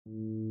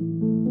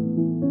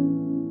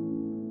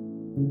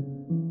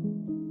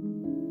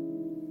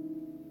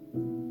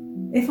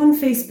If on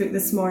Facebook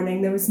this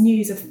morning there was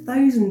news of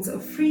thousands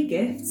of free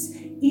gifts,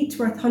 each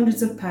worth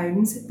hundreds of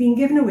pounds, being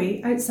given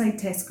away outside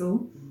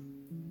Tesco,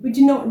 would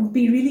you not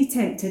be really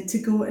tempted to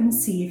go and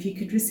see if you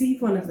could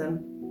receive one of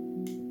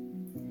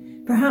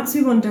them? Perhaps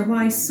we wonder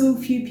why so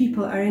few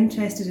people are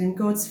interested in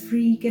God's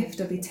free gift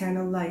of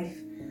eternal life,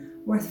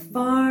 worth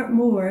far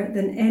more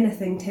than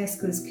anything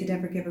Tesco's could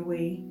ever give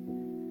away.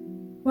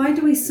 Why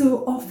do we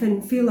so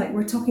often feel like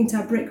we're talking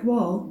to a brick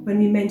wall when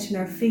we mention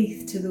our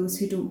faith to those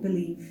who don't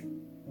believe?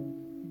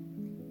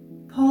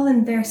 Paul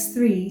in verse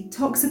 3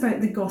 talks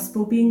about the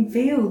gospel being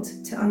veiled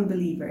to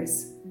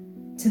unbelievers.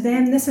 To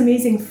them, this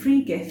amazing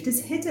free gift is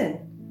hidden.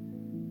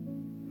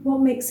 What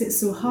makes it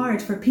so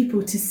hard for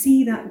people to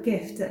see that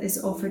gift that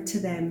is offered to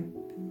them?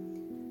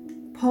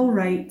 Paul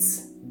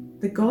writes,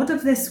 "The God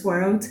of this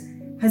world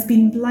has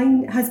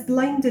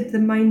blinded the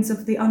minds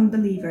of the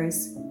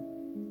unbelievers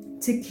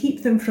to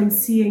keep them from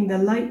seeing the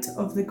light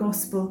of the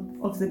gospel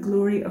of the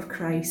glory of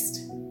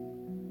Christ,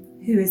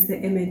 who is the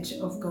image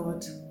of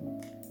God."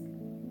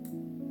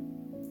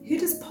 Who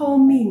does Paul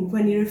mean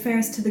when he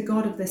refers to the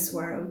God of this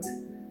world?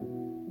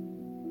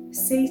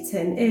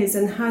 Satan is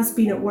and has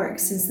been at work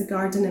since the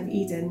Garden of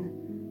Eden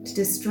to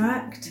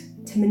distract,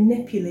 to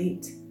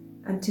manipulate,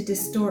 and to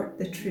distort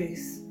the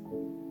truth.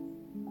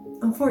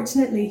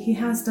 Unfortunately, he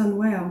has done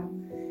well.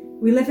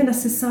 We live in a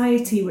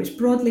society which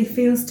broadly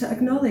fails to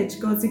acknowledge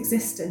God's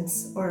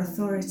existence or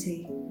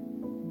authority.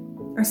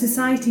 Our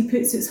society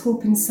puts its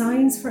hope in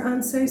science for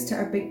answers to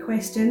our big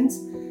questions.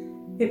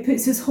 It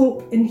puts its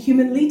hope in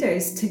human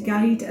leaders to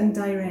guide and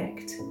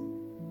direct.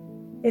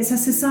 It's a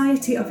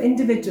society of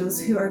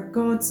individuals who are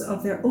gods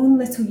of their own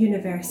little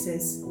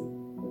universes,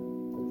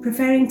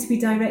 preferring to be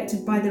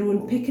directed by their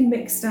own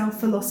pick-and-mix style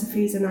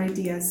philosophies and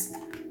ideas,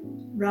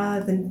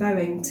 rather than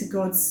bowing to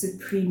God's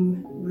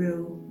supreme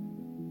rule.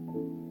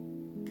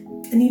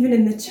 And even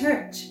in the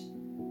church,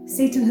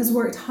 Satan has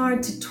worked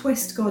hard to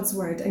twist God's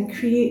word and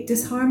create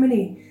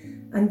disharmony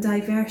and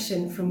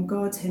diversion from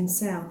God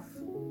himself.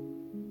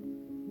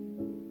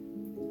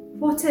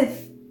 What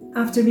if,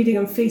 after reading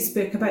on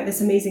Facebook about this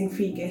amazing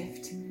free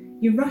gift,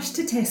 you rush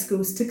to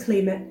Tesco's to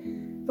claim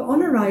it, but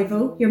on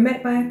arrival you're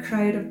met by a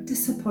crowd of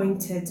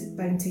disappointed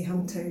bounty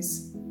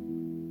hunters?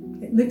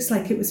 It looks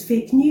like it was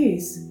fake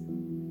news.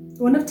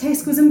 One of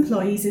Tesco's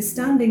employees is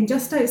standing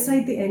just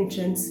outside the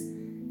entrance,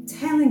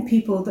 telling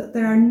people that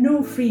there are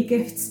no free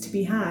gifts to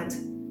be had.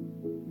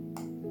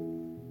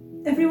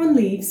 Everyone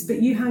leaves,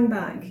 but you hang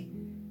back,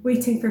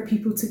 waiting for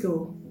people to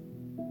go.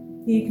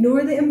 You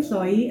ignore the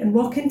employee and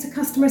walk into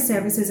customer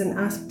services and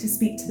ask to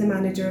speak to the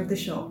manager of the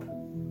shop.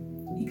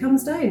 He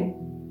comes down.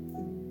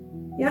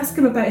 You ask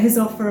him about his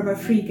offer of a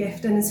free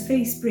gift and his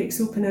face breaks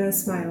open in a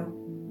smile.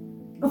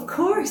 "Of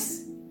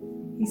course,"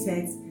 he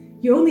says,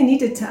 "you only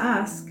needed to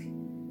ask."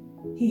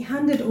 He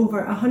handed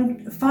over a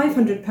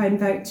 £500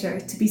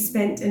 voucher to be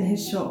spent in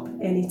his shop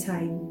any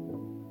time.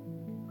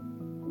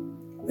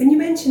 When you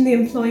mention the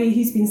employee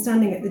who's been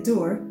standing at the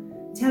door,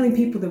 telling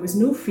people there was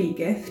no free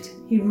gift,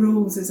 he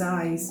rolls his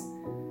eyes.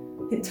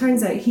 It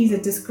turns out he's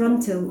a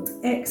disgruntled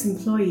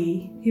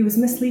ex-employee who was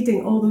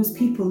misleading all those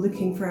people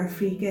looking for a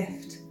free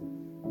gift.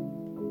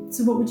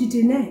 So what would you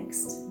do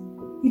next?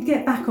 You'd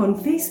get back on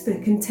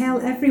Facebook and tell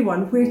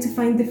everyone where to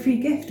find the free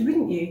gift,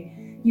 wouldn't you?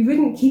 You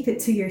wouldn't keep it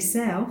to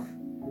yourself.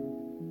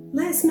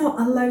 Let's not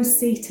allow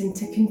Satan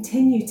to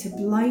continue to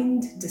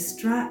blind,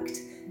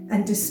 distract,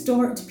 and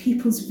distort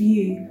people's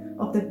view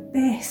of the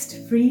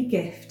best free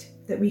gift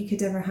that we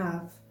could ever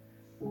have.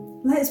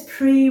 Let's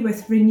pray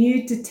with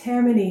renewed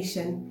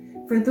determination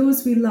for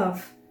those we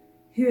love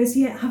who as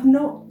yet have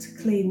not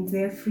claimed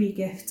their free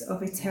gift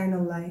of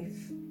eternal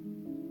life.